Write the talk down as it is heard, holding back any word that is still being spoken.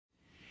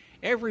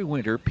Every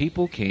winter,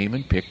 people came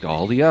and picked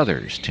all the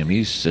others,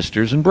 Timmy's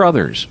sisters and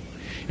brothers.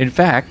 In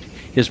fact,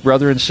 his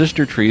brother and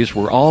sister trees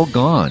were all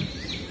gone.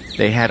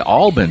 They had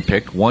all been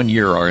picked one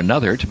year or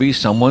another to be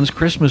someone's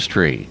Christmas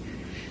tree.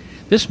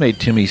 This made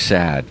Timmy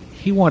sad.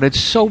 He wanted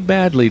so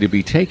badly to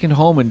be taken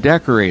home and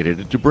decorated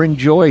and to bring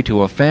joy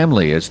to a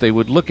family as they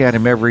would look at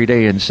him every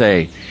day and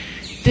say,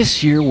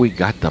 "This year we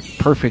got the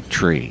perfect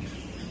tree."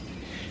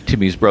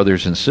 Timmy's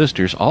brothers and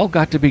sisters all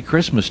got to be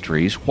Christmas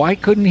trees. Why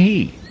couldn't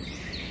he?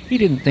 He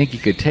didn't think he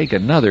could take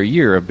another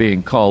year of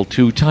being called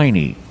too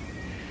tiny.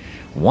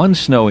 One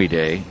snowy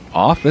day,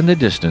 off in the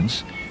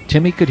distance,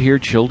 Timmy could hear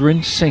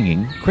children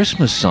singing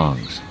Christmas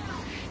songs.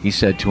 He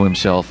said to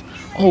himself,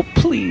 "Oh,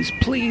 please,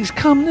 please,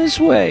 come this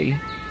way."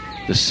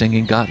 The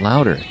singing got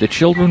louder. The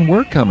children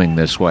were coming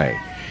this way.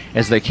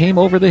 As they came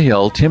over the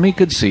hill, Timmy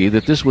could see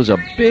that this was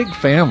a big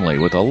family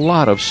with a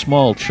lot of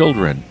small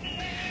children.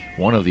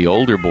 One of the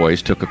older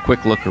boys took a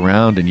quick look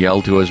around and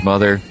yelled to his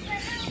mother,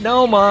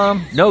 "No,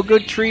 Mom, no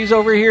good trees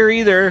over here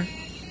either."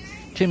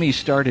 Timmy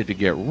started to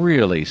get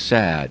really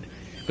sad,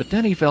 but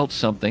then he felt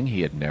something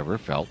he had never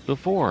felt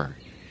before.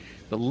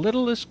 The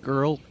littlest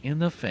girl in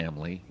the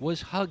family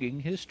was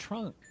hugging his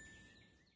trunk.